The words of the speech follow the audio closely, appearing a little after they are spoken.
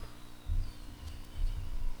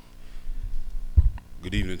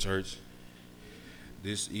Good evening, church.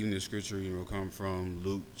 This evening scripture will come from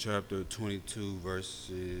Luke chapter 22,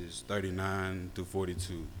 verses 39 through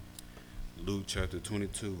 42. Luke chapter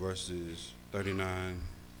 22, verses 39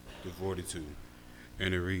 through 42.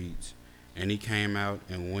 And it reads, "And he came out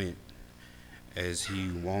and went as he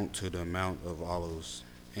wont to the Mount of Olives,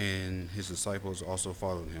 and his disciples also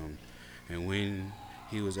followed him. And when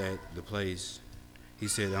he was at the place, he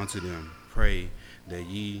said unto them, Pray that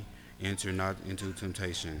ye enter not into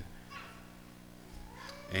temptation.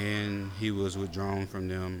 And he was withdrawn from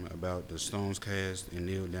them about the stone's cast, and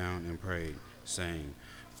kneeled down and prayed, saying,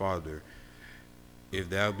 Father, if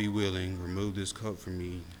thou be willing, remove this cup from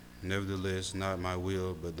me. Nevertheless, not my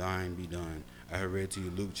will, but thine be done." I have read to you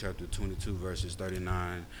Luke chapter 22, verses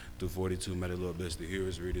 39 through 42. May the Lord bless the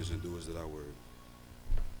hearers, readers, and doers of thy word.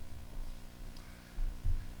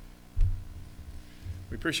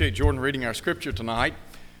 We appreciate Jordan reading our scripture tonight.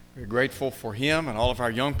 We're grateful for him and all of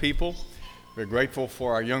our young people. We're grateful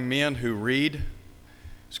for our young men who read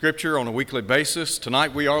scripture on a weekly basis.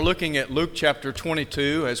 Tonight we are looking at Luke chapter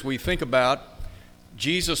 22 as we think about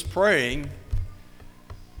Jesus praying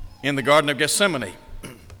in the Garden of Gethsemane.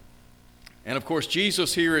 And of course,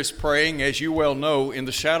 Jesus here is praying, as you well know, in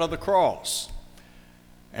the shadow of the cross.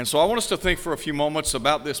 And so I want us to think for a few moments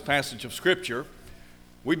about this passage of scripture.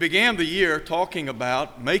 We began the year talking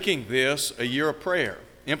about making this a year of prayer,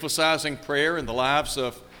 emphasizing prayer in the lives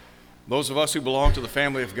of those of us who belong to the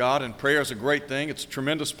family of God. And prayer is a great thing. It's a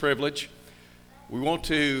tremendous privilege. We want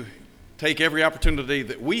to take every opportunity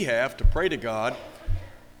that we have to pray to God.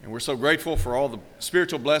 And we're so grateful for all the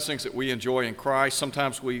spiritual blessings that we enjoy in Christ.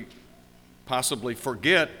 Sometimes we possibly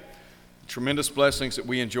forget the tremendous blessings that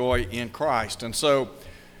we enjoy in Christ. And so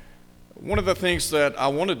one of the things that I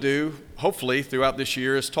want to do, hopefully throughout this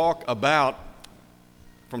year, is talk about,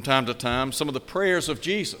 from time to time, some of the prayers of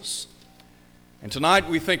Jesus. And tonight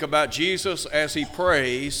we think about Jesus as he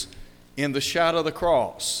prays in the shadow of the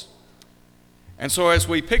cross. And so as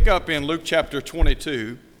we pick up in Luke chapter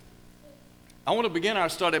 22, I want to begin our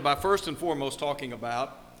study by first and foremost talking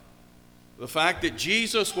about the fact that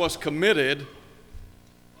Jesus was committed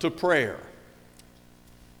to prayer.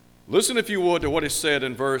 Listen, if you would, to what is said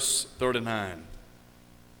in verse 39.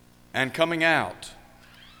 "And coming out,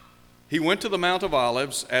 he went to the Mount of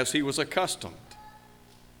Olives as he was accustomed,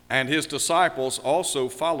 and his disciples also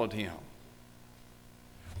followed him.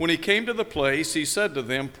 When he came to the place, he said to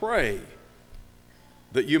them, Pray,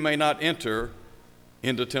 that you may not enter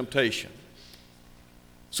into temptation."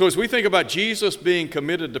 So as we think about Jesus being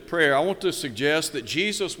committed to prayer, I want to suggest that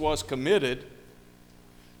Jesus was committed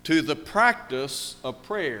to the practice of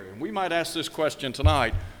prayer. And we might ask this question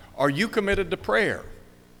tonight: are you committed to prayer?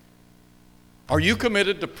 Are you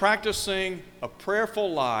committed to practicing a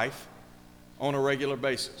prayerful life on a regular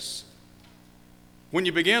basis? When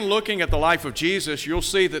you begin looking at the life of Jesus, you'll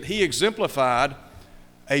see that he exemplified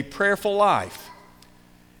a prayerful life.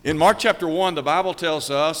 In Mark chapter 1, the Bible tells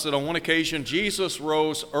us that on one occasion Jesus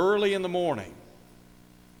rose early in the morning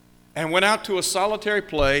and went out to a solitary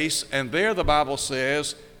place, and there the Bible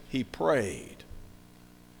says he prayed.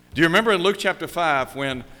 Do you remember in Luke chapter 5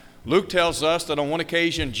 when Luke tells us that on one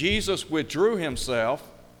occasion Jesus withdrew himself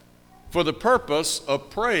for the purpose of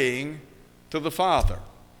praying to the Father?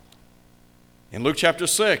 In Luke chapter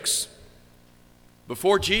 6,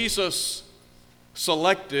 before Jesus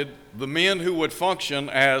selected the men who would function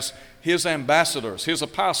as his ambassadors, his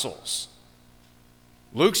apostles,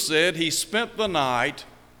 Luke said he spent the night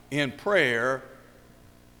in prayer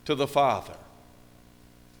to the Father.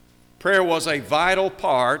 Prayer was a vital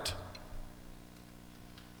part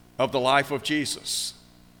of the life of Jesus.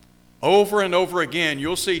 Over and over again,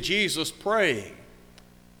 you'll see Jesus praying.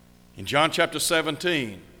 In John chapter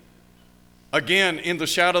 17, again in the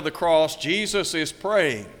shadow of the cross, Jesus is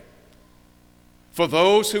praying for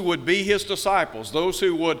those who would be his disciples, those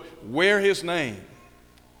who would wear his name.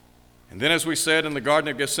 And then, as we said, in the Garden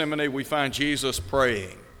of Gethsemane, we find Jesus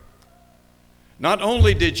praying. Not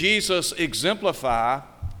only did Jesus exemplify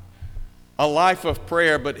a life of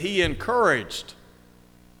prayer, but he encouraged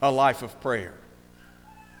a life of prayer.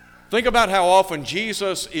 Think about how often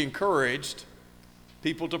Jesus encouraged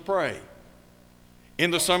people to pray. In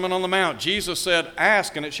the Sermon on the Mount, Jesus said,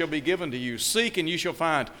 Ask and it shall be given to you. Seek and you shall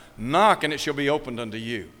find. Knock and it shall be opened unto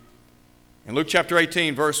you. In Luke chapter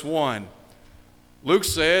 18, verse 1, Luke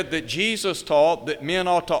said that Jesus taught that men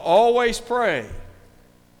ought to always pray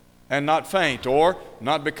and not faint or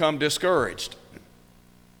not become discouraged.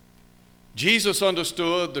 Jesus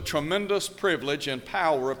understood the tremendous privilege and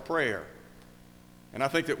power of prayer. And I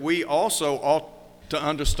think that we also ought to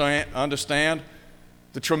understand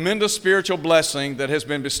the tremendous spiritual blessing that has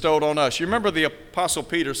been bestowed on us. You remember the Apostle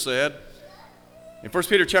Peter said in 1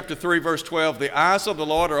 Peter chapter 3, verse 12, "The eyes of the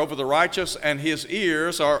Lord are over the righteous, and his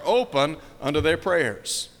ears are open unto their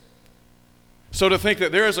prayers." So to think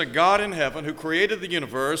that there is a God in heaven who created the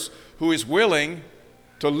universe, who is willing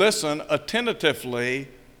to listen attentively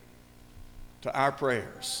to our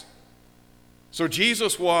prayers. So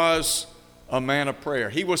Jesus was a man of prayer.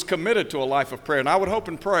 He was committed to a life of prayer. And I would hope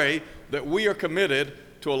and pray that we are committed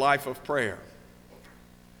to a life of prayer.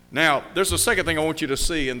 Now, there's a second thing I want you to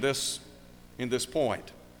see in this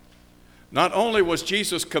point. Not only was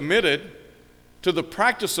Jesus committed to the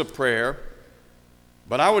practice of prayer,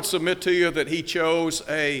 but I would submit to you that he chose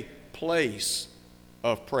a place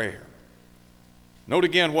of prayer. Note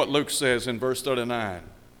again what Luke says in verse 39.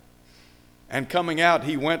 "And coming out,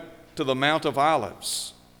 he went to the Mount of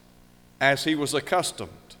Olives, as he was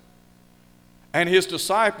accustomed. And his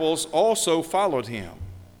disciples also followed him.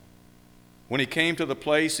 When he came to the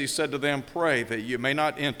place, he said to them, 'Pray that you may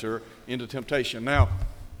not enter into temptation.'" Now,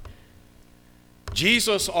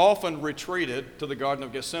 Jesus often retreated to the Garden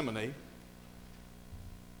of Gethsemane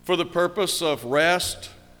for the purpose of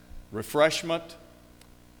rest, refreshment.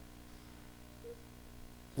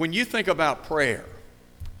 When you think about prayer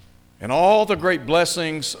and all the great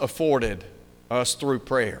blessings afforded us through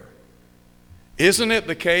prayer, isn't it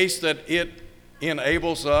the case that it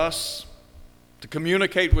enables us to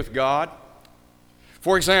communicate with God?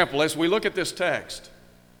 For example, as we look at this text,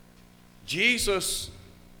 Jesus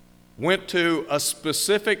went to a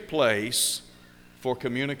specific place for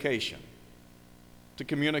communication, to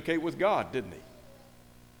communicate with God, didn't he?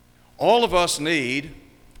 All of us need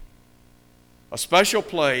a special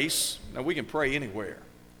place. Now, we can pray anywhere,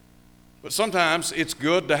 but sometimes it's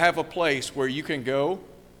good to have a place where you can go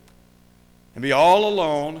and be all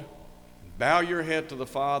alone, bow your head to the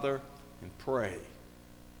Father, and pray.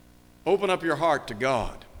 Open up your heart to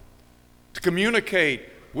God, to communicate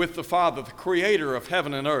with the Father, the creator of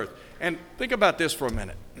heaven and earth. And think about this for a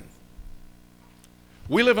minute.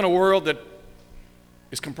 We live in a world that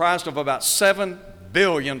is comprised of about 7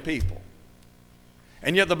 billion people.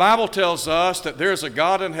 And yet the Bible tells us that there's a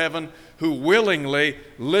God in heaven who willingly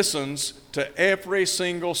listens to every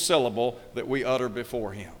single syllable that we utter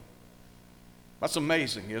before him. That's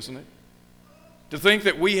amazing, isn't it? To think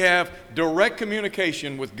that we have direct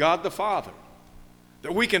communication with God the Father,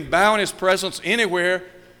 that we can bow in his presence anywhere,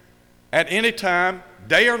 at any time,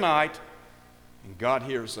 day or night, and God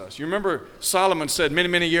hears us. You remember Solomon said many,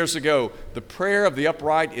 many years ago, "The prayer of the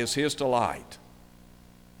upright is his delight."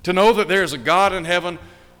 To know that there is a God in heaven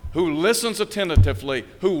who listens attentively,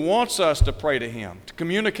 who wants us to pray to him, to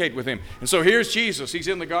communicate with him. And so here's Jesus. He's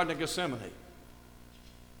in the Garden of Gethsemane.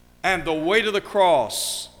 And the weight of the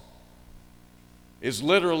cross is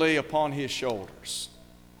literally upon his shoulders.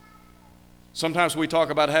 Sometimes we talk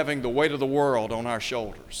about having the weight of the world on our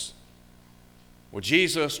shoulders. Well,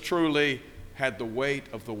 Jesus truly had the weight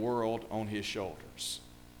of the world on his shoulders.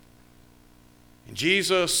 And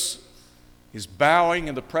Jesus is bowing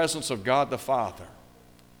in the presence of God the Father,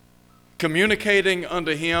 communicating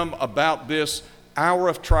unto him about this hour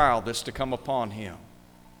of trial that's to come upon him.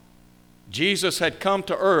 Jesus had come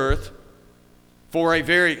to earth for a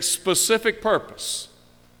very specific purpose,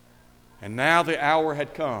 and now the hour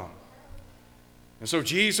had come. And so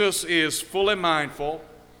Jesus is fully mindful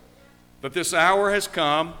that this hour has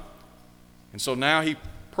come, and so now he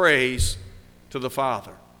prays to the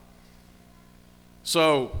Father.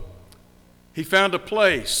 So he found a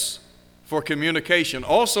place for communication,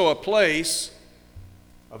 also a place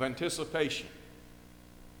of anticipation.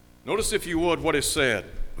 Notice, if you would, what is said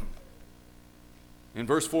in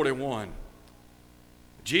verse 41.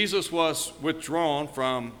 Jesus was withdrawn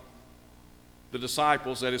from the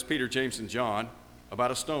disciples, that is Peter, James, and John,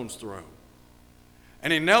 about a stone's throw.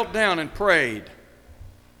 And he knelt down and prayed,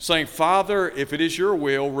 saying, "Father, if it is your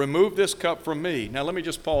will, remove this cup from me." Now let me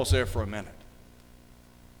just pause there for a minute.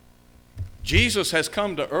 Jesus has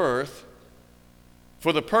come to earth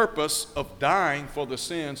for the purpose of dying for the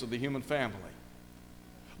sins of the human family.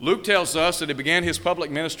 Luke tells us that he began his public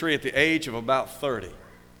ministry at the age of about 30.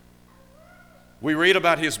 We read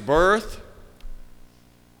about his birth,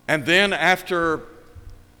 and then after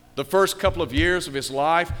the first couple of years of his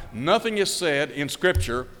life, nothing is said in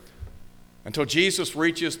Scripture until Jesus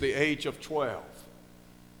reaches the age of 12.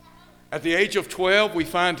 At the age of 12, we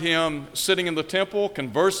find him sitting in the temple,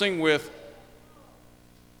 conversing with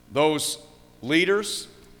those leaders,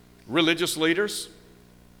 religious leaders.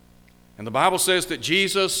 And the Bible says that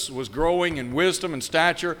Jesus was growing in wisdom and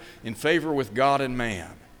stature, in favor with God and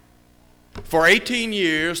man. For 18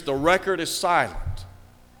 years, the record is silent.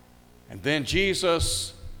 And then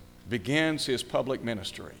Jesus begins his public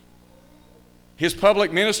ministry. His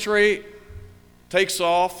public ministry takes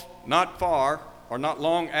off not far or not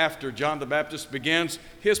long after John the Baptist begins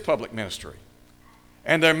his public ministry.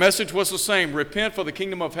 And their message was the same: repent, for the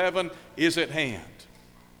kingdom of heaven is at hand.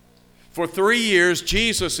 For 3 years,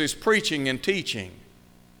 Jesus is preaching and teaching,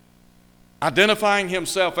 identifying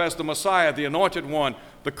himself as the Messiah, the Anointed One,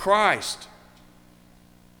 the Christ.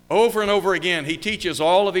 Over and over again, he teaches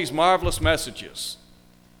all of these marvelous messages.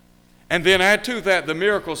 And then add to that the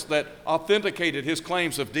miracles that authenticated his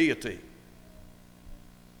claims of deity.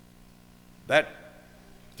 That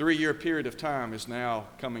 3-year period of time is now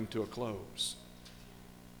coming to a close.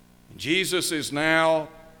 Jesus is now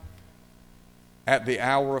at the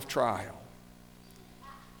hour of trial.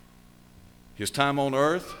 His time on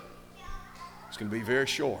earth is going to be very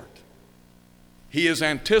short. He is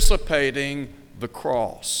anticipating the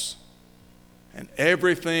cross and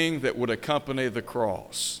everything that would accompany the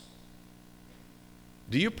cross.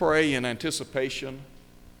 Do you pray in anticipation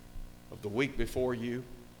of the week before you?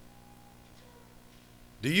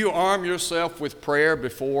 Do you arm yourself with prayer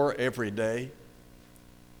before every day?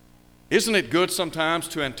 Isn't it good sometimes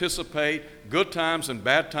to anticipate good times and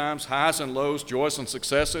bad times, highs and lows, joys and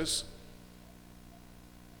successes?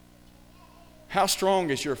 How strong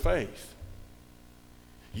is your faith?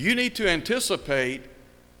 You need to anticipate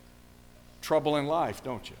trouble in life,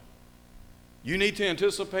 don't you? You need to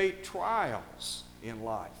anticipate trials in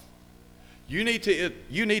life. You need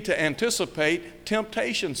to anticipate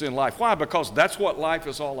temptations in life. Why? Because that's what life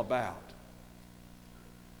is all about.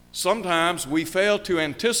 Sometimes we fail to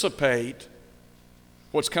anticipate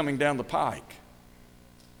what's coming down the pike,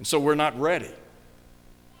 and so we're not ready.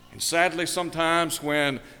 And sadly, sometimes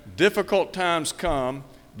when difficult times come,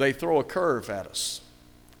 they throw a curve at us,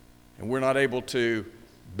 and we're not able to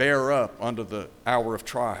bear up under the hour of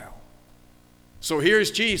trial. So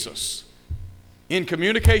here's Jesus in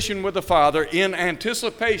communication with the Father, in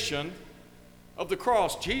anticipation of the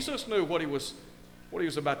cross. Jesus knew what he was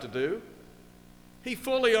about to do. He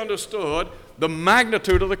fully understood the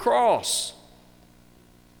magnitude of the cross,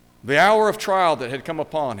 the hour of trial that had come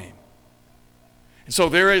upon him. And so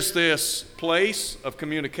there is this place of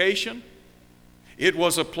communication. It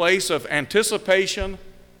was a place of anticipation,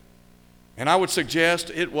 and I would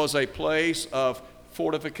suggest it was a place of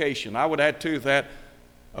fortification. I would add to that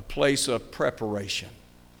a place of preparation.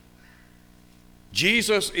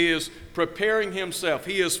 Jesus is preparing himself.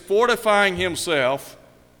 He is fortifying himself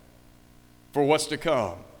for what's to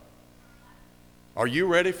come. Are you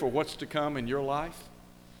ready for what's to come in your life?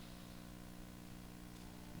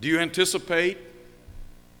 Do you anticipate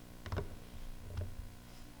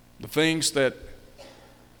the things that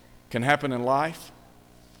can happen in life?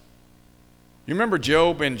 You remember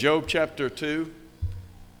Job in Job chapter 2?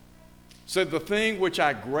 Said, the thing which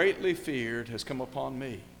I greatly feared has come upon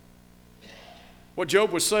me. What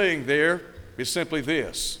Job was saying there is simply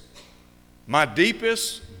this: my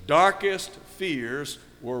deepest, darkest fears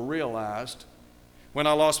were realized when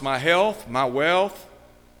I lost my health, my wealth,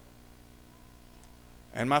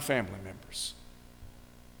 and my family members.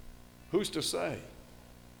 Who's to say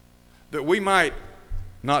that we might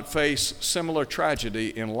not face similar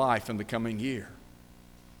tragedy in life in the coming year?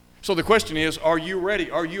 So the question is, are you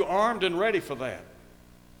ready? Are you armed and ready for that?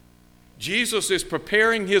 Jesus is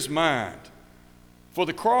preparing his mind for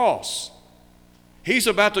the cross. He's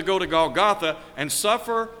about to go to Golgotha and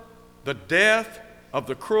suffer the death of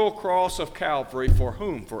the cruel cross of Calvary. For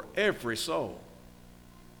whom? For every soul.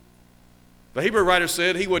 The Hebrew writer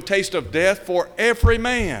said he would taste of death for every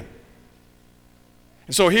man.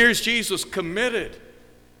 And so here's Jesus committed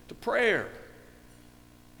to prayer.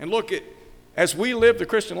 And look, as we live the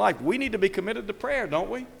Christian life, we need to be committed to prayer, don't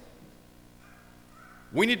we?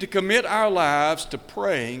 We need to commit our lives to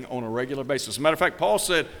praying on a regular basis. As a matter of fact, Paul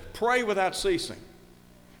said, pray without ceasing.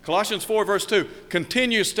 Colossians 4 verse 2,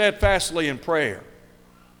 continue steadfastly in prayer.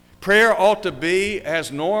 Prayer ought to be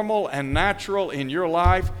as normal and natural in your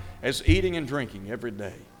life as eating and drinking every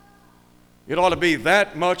day. It ought to be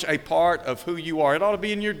that much a part of who you are. It ought to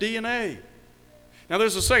be in your DNA. Now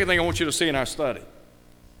there's a second thing I want you to see in our study.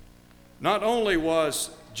 Not only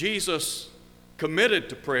was Jesus committed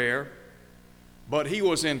to prayer, but he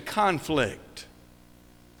was in conflict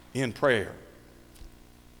in prayer.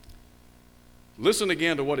 Listen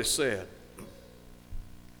again to what is said.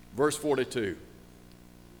 Verse 42.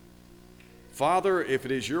 Father, if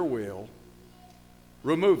it is your will,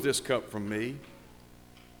 remove this cup from me.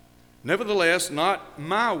 Nevertheless, not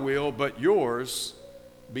my will, but yours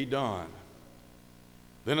be done.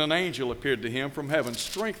 Then an angel appeared to him from heaven,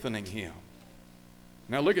 strengthening him.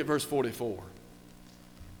 Now look at verse 44.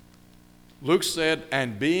 Luke said,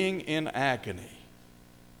 and being in agony,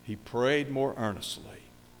 he prayed more earnestly.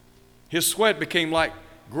 His sweat became like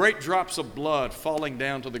great drops of blood falling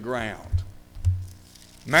down to the ground.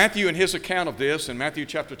 Matthew, in his account of this, in Matthew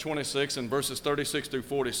chapter 26 and verses 36 through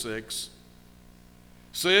 46,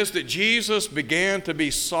 says that Jesus began to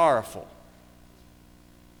be sorrowful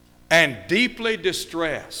and deeply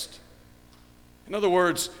distressed. In other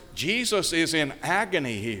words, Jesus is in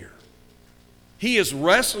agony here. He is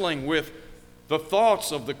wrestling with the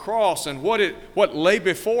thoughts of the cross and what lay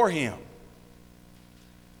before him.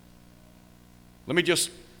 Let me just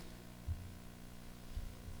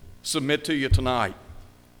submit to you tonight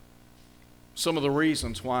some of the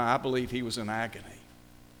reasons why I believe he was in agony.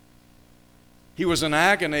 He was in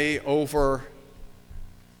agony over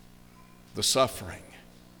the suffering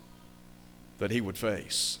that he would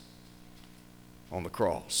face on the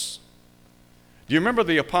cross. Do you remember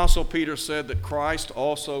the Apostle Peter said that Christ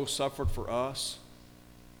also suffered for us,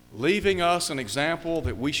 leaving us an example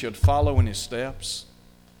that we should follow in his steps?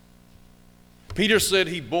 Peter said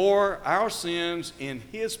he bore our sins in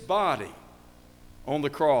his body on the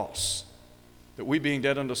cross, that we being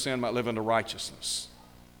dead unto sin might live unto righteousness.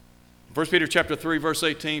 1 Peter chapter 3, verse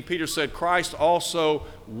 18, Peter said, Christ also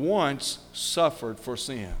once suffered for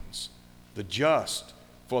sins, the just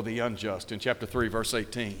for the unjust, in chapter 3, verse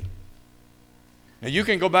 18. Now you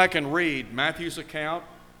can go back and read Matthew's account,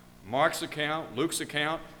 Mark's account, Luke's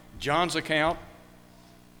account, John's account,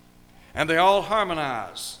 and they all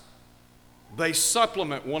harmonize. They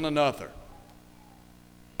supplement one another.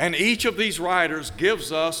 And each of these writers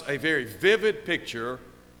gives us a very vivid picture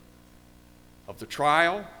of the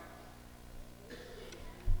trial,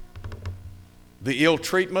 the ill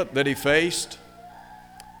treatment that he faced,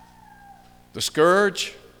 the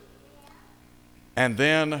scourge, and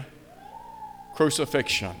then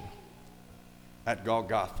crucifixion at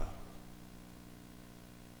Golgotha.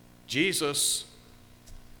 Jesus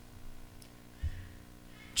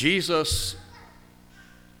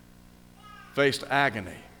faced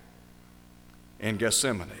agony in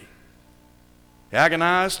Gethsemane. He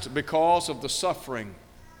agonized because of the suffering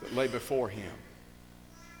that lay before him.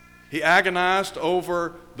 He agonized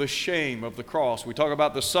over the shame of the cross. We talk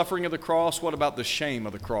about the suffering of the cross. What about the shame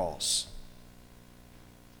of the cross?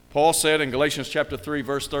 Paul said in Galatians chapter 3,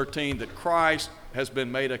 verse 13, that Christ has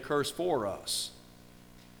been made a curse for us.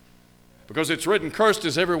 Because it's written, cursed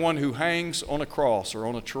is everyone who hangs on a cross or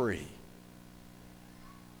on a tree.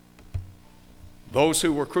 Those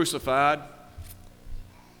who were crucified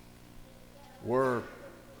were,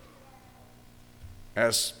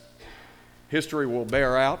 as history will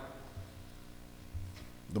bear out,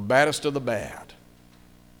 the baddest of the bad.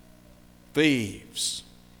 Thieves,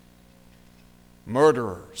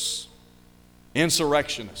 murderers,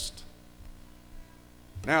 insurrectionists.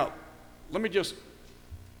 Now, let me just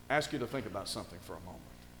ask you to think about something for a moment.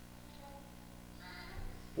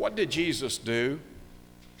 What did Jesus do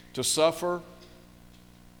to suffer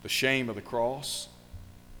the shame of the cross?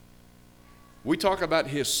 We talk about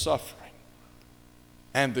his suffering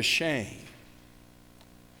and the shame.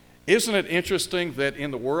 Isn't it interesting that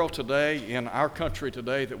in the world today, in our country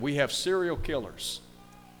today, that we have serial killers?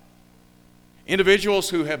 Individuals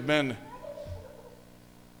who have been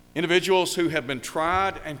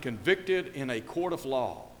tried and convicted in a court of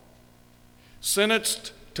law,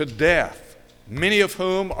 sentenced to death, many of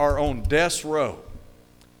whom are on death row.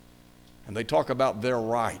 And they talk about their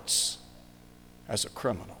rights as a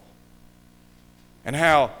criminal and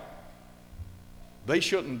how they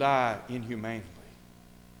shouldn't die inhumanely.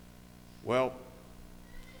 Well,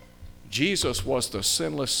 Jesus was the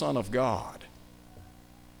sinless Son of God.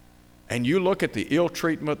 And you look at the ill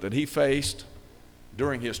treatment that he faced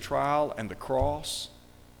during his trial and the cross.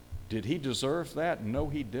 Did he deserve that? No,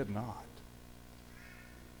 he did not.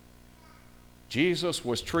 Jesus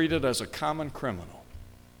was treated as a common criminal.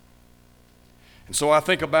 And so I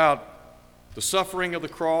think about the suffering of the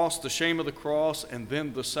cross, the shame of the cross, and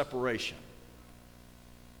then the separation.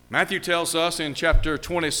 Matthew tells us in chapter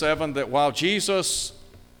 27 that while Jesus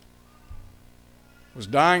was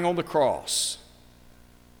dying on the cross,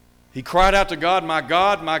 he cried out to God, my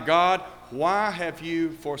God, why have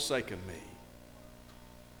you forsaken me?"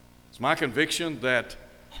 It's my conviction that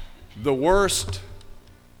the worst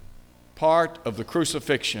part of the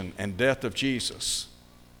crucifixion and death of Jesus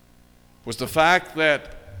was the fact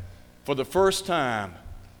that for the first time,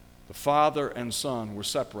 the Father and Son were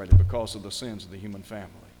separated because of the sins of the human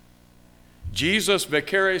family. Jesus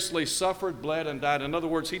vicariously suffered, bled, and died. In other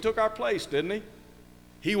words, he took our place, didn't he?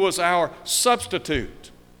 He was our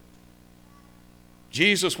substitute.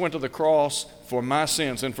 Jesus went to the cross for my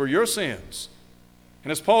sins and for your sins.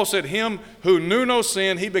 And as Paul said, him who knew no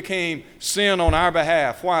sin, he became sin on our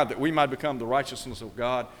behalf. Why? That we might become the righteousness of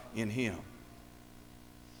God in him.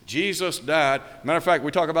 Jesus died. Matter of fact,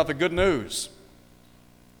 we talk about the good news.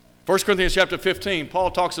 1 Corinthians chapter 15,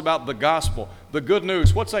 Paul talks about the gospel, the good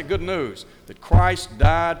news. What's that good news? That Christ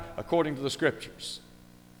died according to the Scriptures.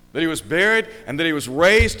 That he was buried and that he was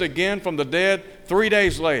raised again from the dead 3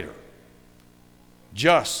 days later.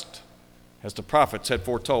 Just as the prophets had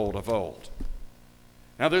foretold of old.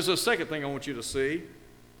 Now there's a second thing I want you to see.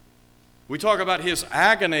 We talk about his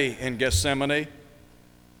agony in Gethsemane,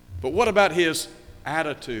 but what about his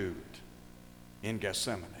attitude in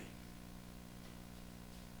Gethsemane?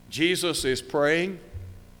 Jesus is praying.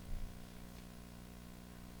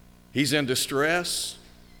 He's in distress.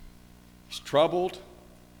 He's troubled.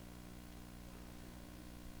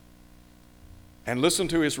 And listen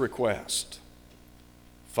to his request.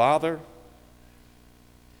 Father,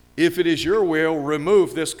 if it is your will,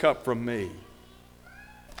 remove this cup from me.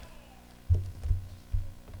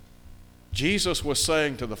 Jesus was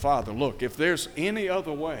saying to the Father, look, if there's any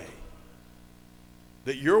other way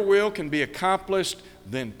that your will can be accomplished,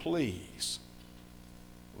 then please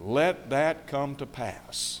let that come to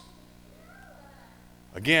pass.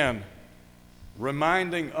 Again,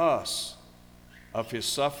 reminding us of his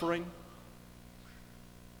suffering,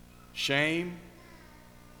 shame,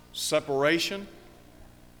 separation.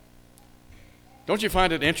 Don't you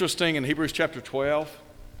find it interesting in Hebrews chapter 12?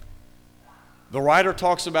 The writer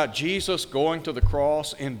talks about Jesus going to the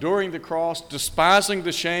cross, enduring the cross, despising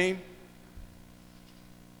the shame.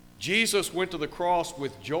 Jesus went to the cross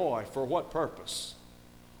with joy. For what purpose?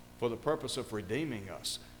 For the purpose of redeeming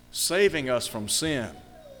us, saving us from sin,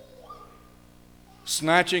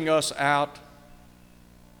 snatching us out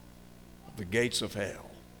of the gates of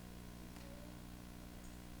hell.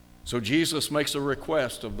 So Jesus makes a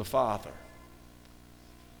request of the Father.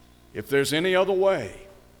 If there's any other way,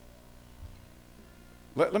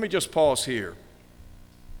 let me just pause here.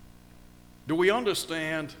 Do we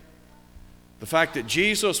understand the fact that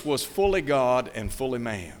Jesus was fully God and fully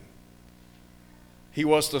man? He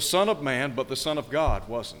was the Son of Man, but the Son of God,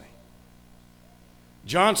 wasn't he?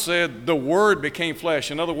 John said the Word became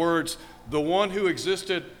flesh. In other words, the one who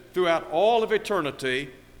existed throughout all of eternity,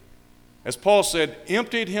 as Paul said,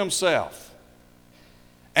 emptied himself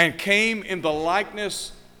and came in the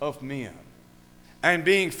likeness of men. And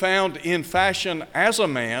being found in fashion as a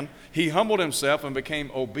man, he humbled himself and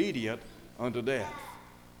became obedient unto death.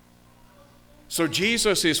 So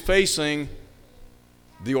Jesus is facing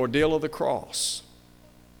the ordeal of the cross.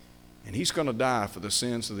 And he's going to die for the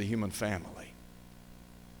sins of the human family.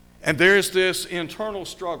 And there's this internal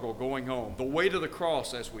struggle going on. The weight of the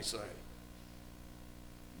cross, as we say.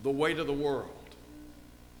 The weight of the world.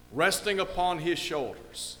 Resting upon his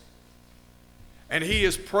shoulders. And he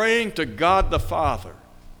is praying to God the Father,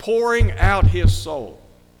 pouring out his soul.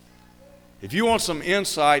 If you want some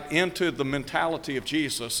insight into the mentality of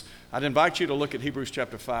Jesus, I'd invite you to look at Hebrews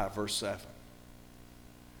chapter 5, verse 7.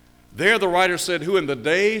 There the writer said, who in the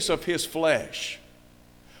days of his flesh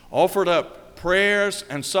offered up prayers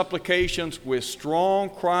and supplications with strong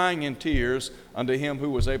crying and tears unto him who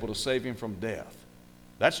was able to save him from death.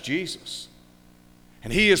 That's Jesus.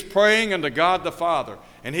 And he is praying unto God the Father.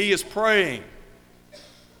 And he is praying.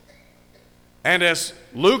 And as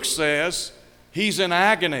Luke says, he's in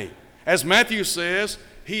agony. As Matthew says,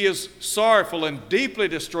 he is sorrowful and deeply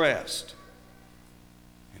distressed.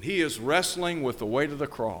 And he is wrestling with the weight of the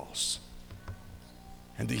cross.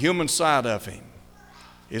 And the human side of him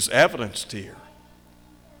is evidenced here.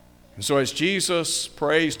 And so as Jesus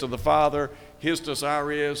prays to the Father, his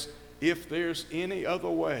desire is, if there's any other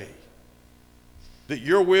way that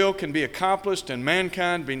your will can be accomplished and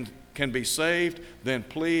mankind can be saved, then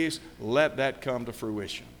please let that come to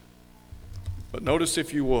fruition. But notice,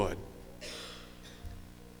 if you would,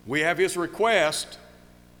 we have his request,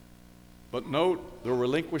 but note the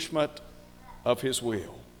relinquishment of his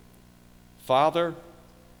will. Father,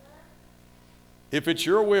 if it's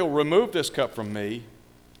your will, remove this cup from me.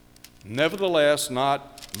 Nevertheless,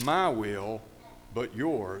 not my will, but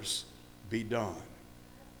yours be done.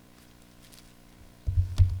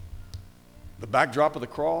 The backdrop of the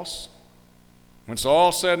cross, when it's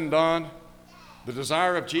all said and done, the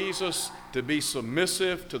desire of Jesus to be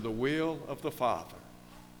submissive to the will of the Father.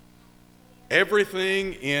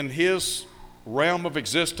 Everything in his realm of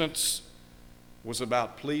existence was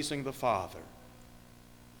about pleasing the Father,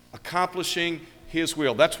 accomplishing his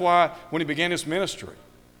will. That's why when he began his ministry,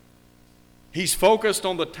 he's focused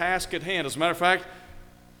on the task at hand. As a matter of fact,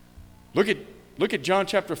 look at John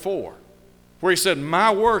chapter 4, where he said,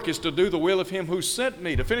 my work is to do the will of him who sent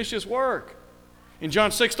me, to finish his work. In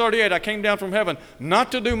John 6:38, I came down from heaven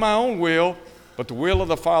not to do my own will, but the will of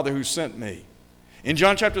the Father who sent me. In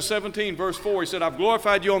John chapter 17, verse 4, he said, I've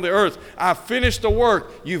glorified you on the earth. I've finished the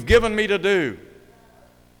work you've given me to do.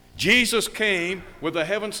 Jesus came with a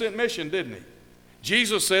heaven-sent mission, didn't he?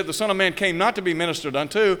 Jesus said the Son of Man came not to be ministered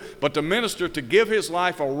unto, but to minister, to give his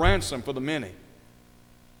life a ransom for the many.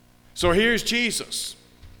 So here's Jesus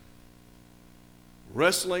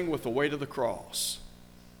wrestling with the weight of the cross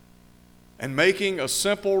and making a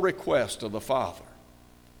simple request of the Father.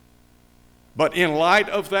 But in light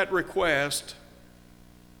of that request,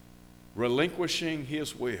 relinquishing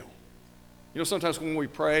his will. You know, sometimes when we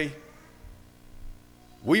pray,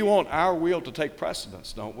 we want our will to take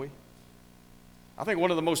precedence, don't we? I think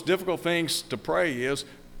one of the most difficult things to pray is,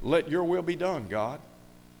 let your will be done, God.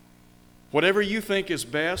 Whatever you think is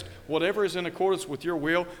best, whatever is in accordance with your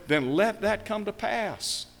will, then let that come to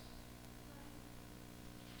pass.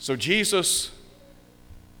 So Jesus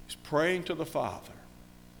is praying to the Father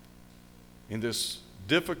in this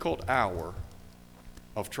difficult hour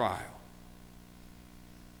of trial.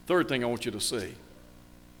 Third thing I want you to see,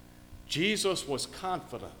 Jesus was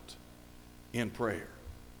confident in prayer.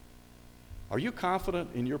 Are you confident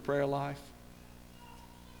in your prayer life?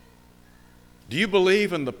 Do you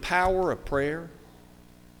believe in the power of prayer?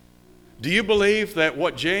 Do you believe that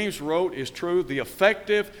what James wrote is true? The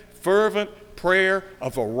effective, fervent prayer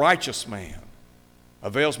of a righteous man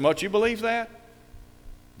avails much. You believe that?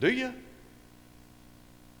 Do you?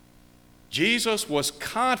 Jesus was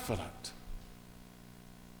confident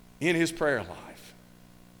in his prayer life.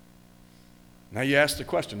 Now you ask the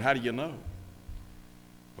question, how do you know?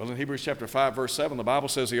 Well, in Hebrews chapter 5, verse 7, the Bible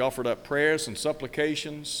says he offered up prayers and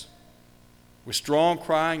supplications with strong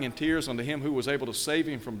crying and tears unto him who was able to save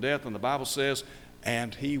him from death. And the Bible says,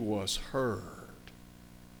 and he was heard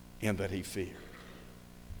in that he feared.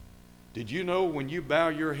 Did you know when you bow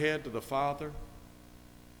your head to the Father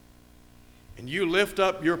and you lift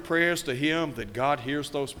up your prayers to him that God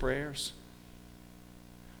hears those prayers?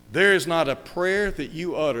 There is not a prayer that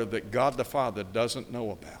you utter that God the Father doesn't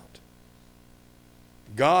know about.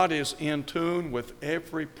 God is in tune with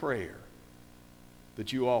every prayer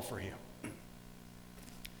that you offer him.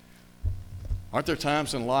 Aren't there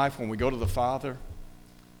times in life when we go to the Father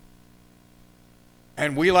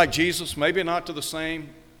and we, like Jesus, maybe not to the same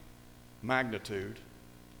magnitude,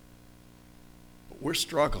 but we're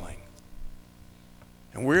struggling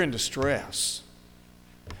and we're in distress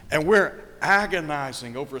and we're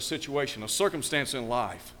agonizing over a situation, a circumstance in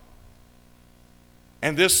life.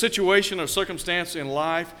 And this situation or circumstance in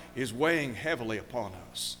life is weighing heavily upon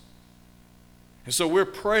us. And so we're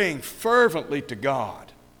praying fervently to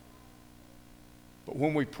God. But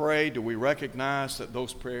when we pray, do we recognize that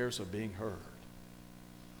those prayers are being heard?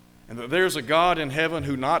 And that there's a God in heaven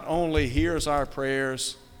who not only hears our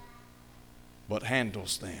prayers, but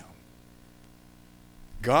handles them.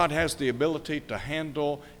 God has the ability to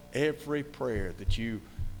handle every prayer that you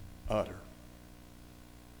utter.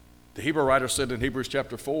 The Hebrew writer said in Hebrews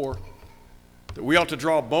chapter 4 that we ought to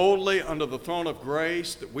draw boldly under the throne of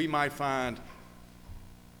grace that we might find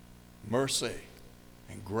mercy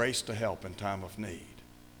and grace to help in time of need.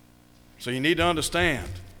 So you need to understand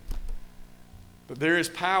that there is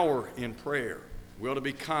power in prayer. We ought to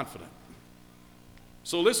be confident.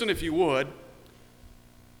 So listen, if you would,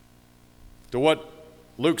 to what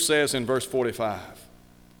Luke says in verse 45.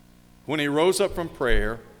 When he rose up from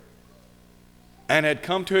prayer and had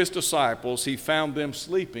come to his disciples, he found them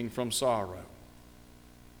sleeping from sorrow.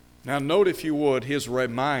 Now note, if you would, his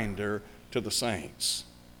reminder to the saints.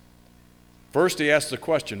 First he asked the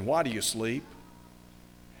question, why do you sleep?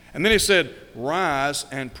 And then he said, rise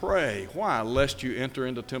and pray. Why? Lest you enter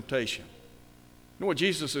into temptation. You know what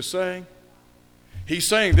Jesus is saying? He's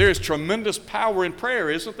saying there is tremendous power in prayer,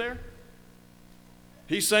 isn't there?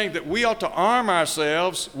 He's saying that we ought to arm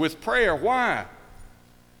ourselves with prayer. Why?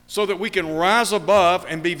 So that we can rise above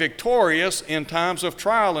and be victorious in times of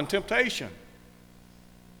trial and temptation.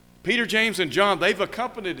 Peter, James, and John, they've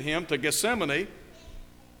accompanied him to Gethsemane.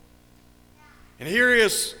 And here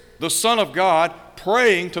is the Son of God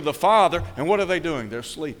praying to the Father. And what are they doing? They're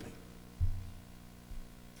sleeping.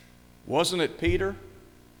 Wasn't it Peter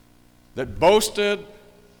that boasted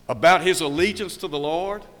about his allegiance to the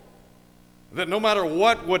Lord? That no matter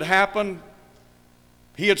what would happen,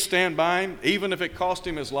 he'd stand by him, even if it cost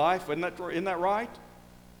him his life. Isn't that right?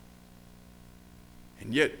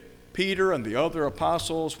 And yet, Peter and the other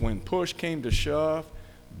apostles, when push came to shove,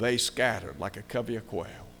 they scattered like a covey of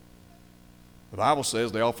quail. The Bible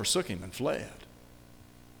says they all forsook him and fled.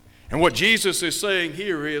 And what Jesus is saying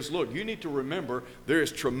here is, look, you need to remember there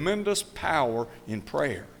is tremendous power in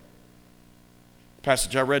prayer.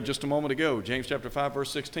 Passage I read just a moment ago, James chapter 5,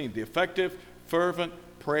 verse 16. The effective, fervent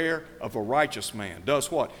prayer of a righteous man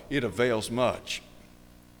does what? It avails much.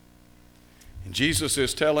 And Jesus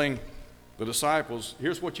is telling the disciples,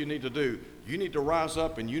 here's what you need to do. You need to rise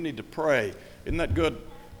up and you need to pray. Isn't that good?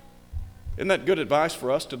 Isn't that good advice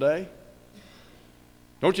for us today?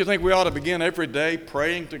 Don't you think we ought to begin every day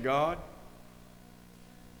praying to God?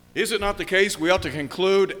 Is it not the case we ought to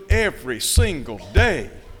conclude every single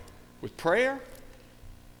day with prayer?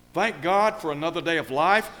 Thank God for another day of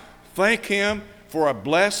life. Thank Him for a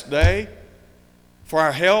blessed day, for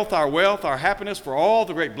our health, our wealth, our happiness, for all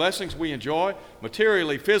the great blessings we enjoy,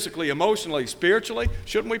 materially, physically, emotionally, spiritually.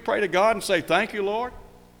 Shouldn't we pray to God and say, thank you, Lord?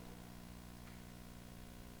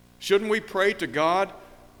 Shouldn't we pray to God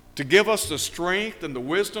to give us the strength and the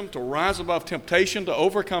wisdom to rise above temptation, to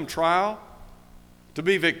overcome trial, to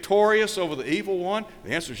be victorious over the evil one?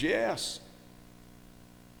 The answer is yes.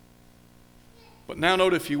 But now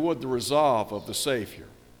note, if you would, the resolve of the Savior.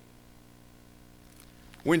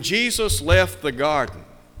 When Jesus left the garden,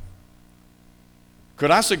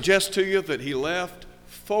 could I suggest to you that He left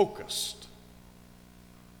focused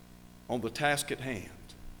on the task at hand?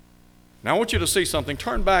 Now I want you to see something.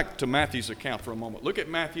 Turn back to Matthew's account for a moment. Look at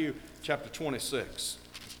Matthew chapter 26.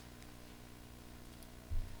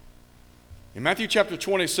 In Matthew chapter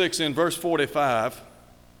 26, in verse 45,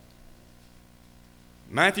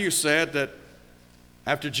 Matthew said that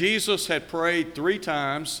after Jesus had prayed 3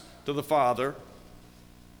 times to the Father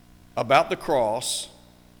about the cross,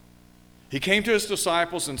 He came to His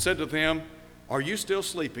disciples and said to them, "Are you still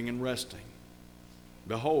sleeping and resting?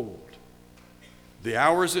 Behold, the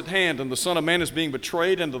hour is at hand, and the Son of Man is being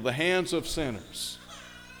betrayed into the hands of sinners."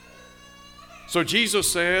 So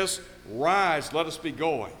Jesus says, "Rise, let us be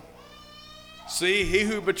going. See, he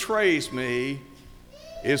who betrays me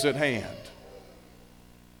is at hand."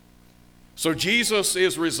 So Jesus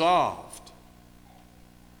is resolved.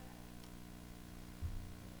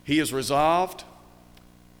 He is resolved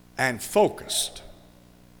and focused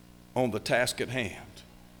on the task at hand.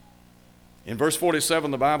 In verse 47,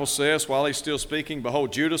 the Bible says, while he's still speaking,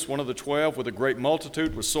 behold, Judas, one of the 12, with a great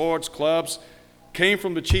multitude, with swords, clubs, came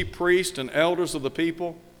from the chief priests and elders of the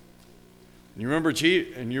people. And you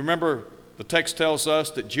remember the text tells us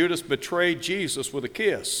that Judas betrayed Jesus with a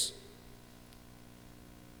kiss.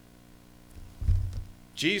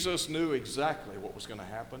 Jesus knew exactly what was going to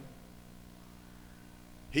happen.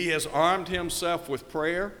 He has armed himself with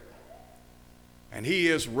prayer, and he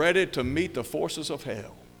is ready to meet the forces of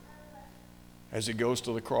hell as he goes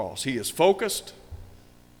to the cross. He is focused,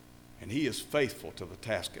 and he is faithful to the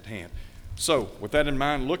task at hand. So, with that in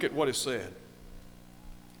mind, look at what is said.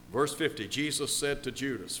 Verse 50, Jesus said to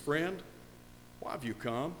Judas, "Friend, why have you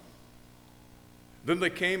come?" Then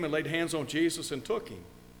they came and laid hands on Jesus and took him.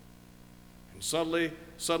 And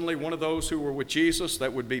suddenly one of those who were with Jesus,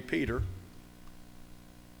 that would be Peter,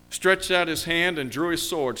 stretched out his hand and drew his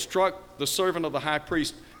sword, struck the servant of the high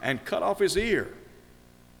priest, and cut off his ear.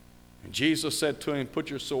 And Jesus said to him,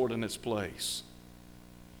 "Put your sword in its place.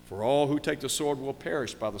 For all who take the sword will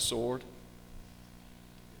perish by the sword."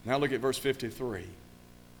 Now look at verse 53.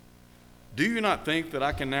 "Do you not think that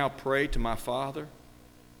I can now pray to my Father,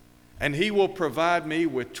 and he will provide me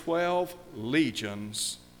with 12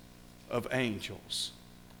 legions of angels?"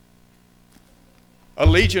 A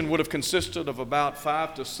legion would have consisted of about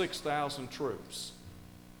 5,000 to 6,000 troops.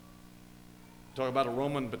 Talk about a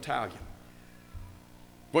Roman battalion.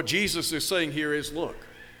 What Jesus is saying here is, look,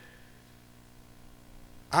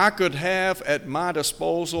 I could have at my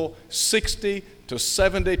disposal 60 to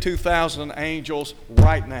 72,000 angels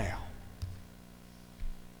right now.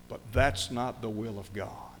 But that's not the will of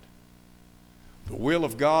God. The will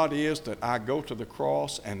of God is that I go to the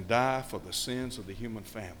cross and die for the sins of the human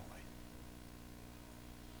family.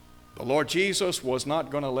 The Lord Jesus was not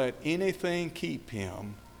going to let anything keep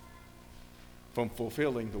him from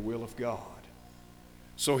fulfilling the will of God.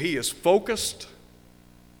 So he is focused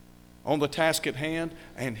on the task at hand,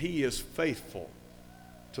 and he is faithful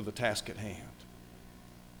to the task at hand.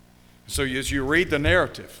 So as you read the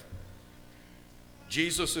narrative,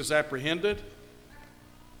 Jesus is apprehended.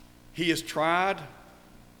 He is tried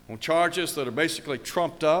on charges that are basically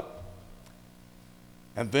trumped up,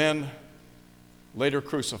 and then later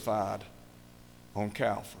crucified on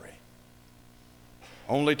Calvary,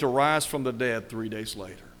 only to rise from the dead 3 days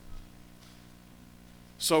later.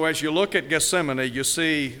 So as you look at Gethsemane, you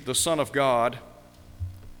see the Son of God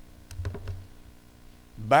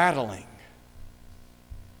battling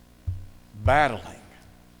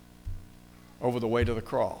over the way to the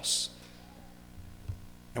cross.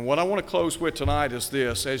 And what I want to close with tonight is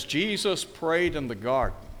this. As Jesus prayed in the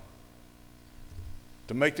garden,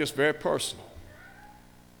 to make this very personal,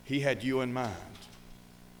 he had you in mind.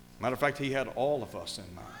 Matter of fact, he had all of us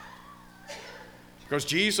in mind. Because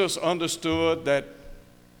Jesus understood that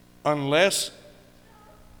unless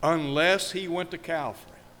he went to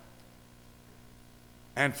Calvary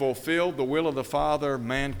and fulfilled the will of the Father,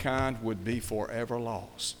 mankind would be forever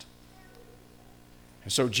lost.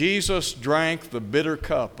 And so Jesus drank the bitter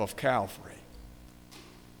cup of Calvary,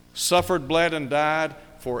 suffered, bled, and died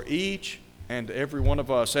for each and every one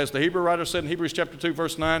of us. As the Hebrew writer said in Hebrews chapter 2,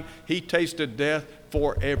 verse 9, he tasted death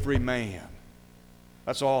for every man.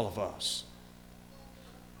 That's all of us.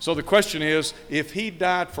 So the question is, if he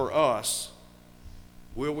died for us,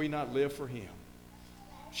 will we not live for him?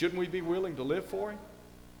 Shouldn't we be willing to live for him?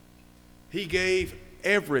 He gave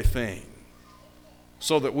everything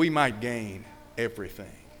so that we might gain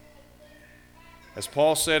everything. As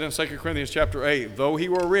Paul said in 2 Corinthians chapter 8, though he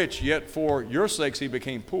were rich, yet for your sakes he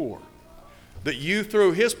became poor, that you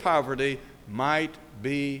through his poverty might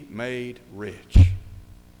be made rich.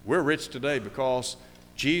 We're rich today because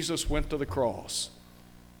Jesus went to the cross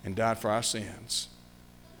and died for our sins.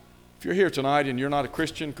 If you're here tonight and you're not a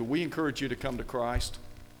Christian, could we encourage you to come to Christ?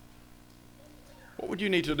 What would you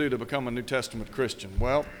need to do to become a New Testament Christian?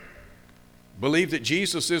 Well, believe that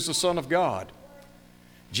Jesus is the Son of God.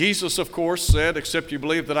 Jesus, of course, said, except you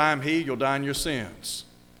believe that I am he, you'll die in your sins.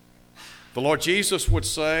 The Lord Jesus would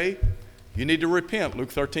say, you need to repent,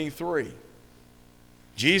 Luke 13:3.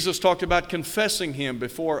 Jesus talked about confessing him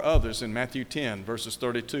before others in Matthew 10, verses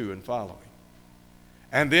 32 and following.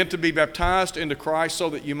 And then to be baptized into Christ so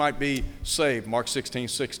that you might be saved, Mark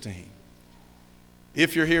 16:16.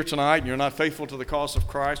 If you're here tonight and you're not faithful to the cause of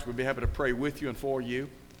Christ, we'd be happy to pray with you and for you.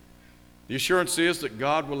 The assurance is that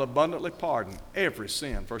God will abundantly pardon every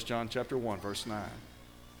sin, 1 John chapter 1, verse 9.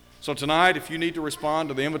 So tonight, if you need to respond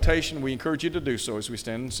to the invitation, we encourage you to do so as we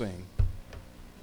stand and sing.